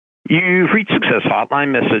You've reached Success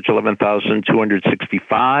Hotline, message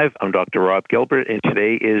 11,265. I'm Dr. Rob Gilbert, and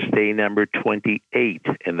today is day number 28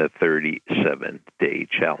 in the 37-day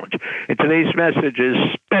challenge. And today's message is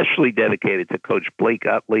specially dedicated to Coach Blake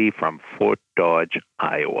Utley from Fort Dodge,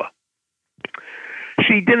 Iowa.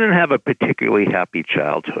 She didn't have a particularly happy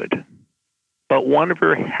childhood, but one of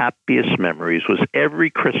her happiest memories was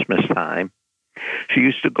every Christmas time, she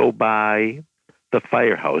used to go by the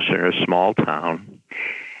firehouse in her small town,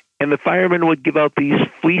 and the firemen would give out these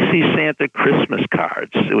fleecy Santa Christmas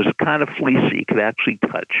cards. It was kind of fleecy, you could actually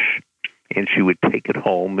touch. And she would take it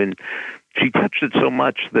home, and she touched it so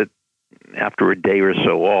much that after a day or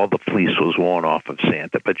so, all the fleece was worn off of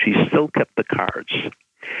Santa, but she still kept the cards.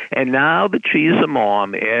 And now that she's a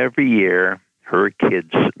mom, every year her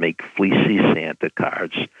kids make fleecy Santa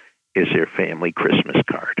cards as their family Christmas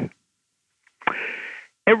card.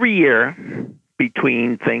 Every year,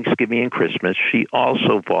 between Thanksgiving and Christmas, she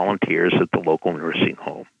also volunteers at the local nursing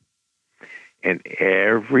home. And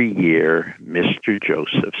every year, Mr.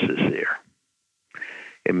 Josephs is there.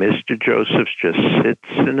 And Mr. Josephs just sits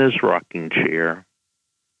in his rocking chair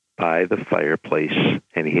by the fireplace,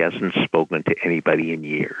 and he hasn't spoken to anybody in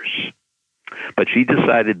years. But she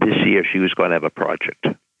decided this year she was going to have a project.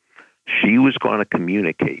 She was going to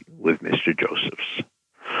communicate with Mr. Josephs.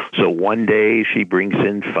 So one day she brings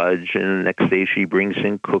in fudge, and the next day she brings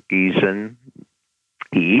in cookies, and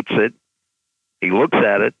he eats it. He looks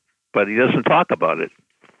at it, but he doesn't talk about it.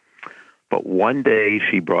 But one day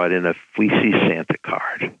she brought in a fleecy Santa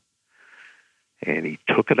card, and he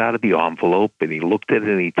took it out of the envelope, and he looked at it,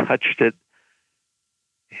 and he touched it,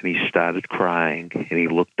 and he started crying, and he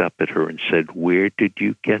looked up at her and said, "Where did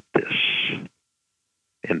you get this?"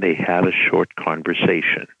 And they had a short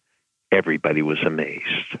conversation. Everybody was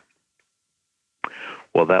amazed.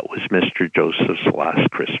 Well, that was Mr. Joseph's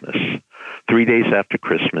last Christmas. 3 days after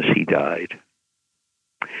Christmas, he died.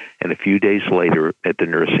 And a few days later, at the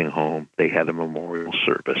nursing home, they had a memorial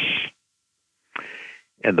service.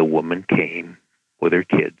 And the woman came with her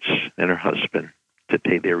kids and her husband to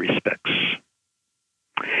pay their respects.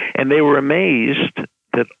 And they were amazed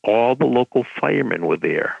that all the local firemen were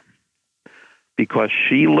there, because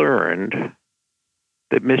she learned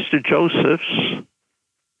that Mr. Josephs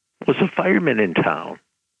was a fireman in town.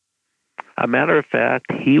 A matter of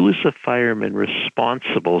fact, he was a fireman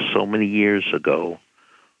responsible so many years ago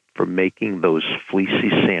for making those fleecy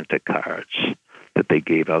Santa cards that they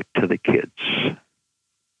gave out to the kids.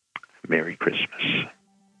 Merry Christmas.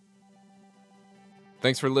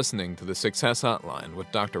 Thanks for listening to the Success Hotline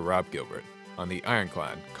with Dr. Rob Gilbert on the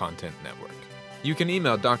Ironclad Content Network. You can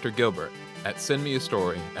email Dr. Gilbert at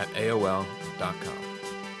sendmeastory@aol.com.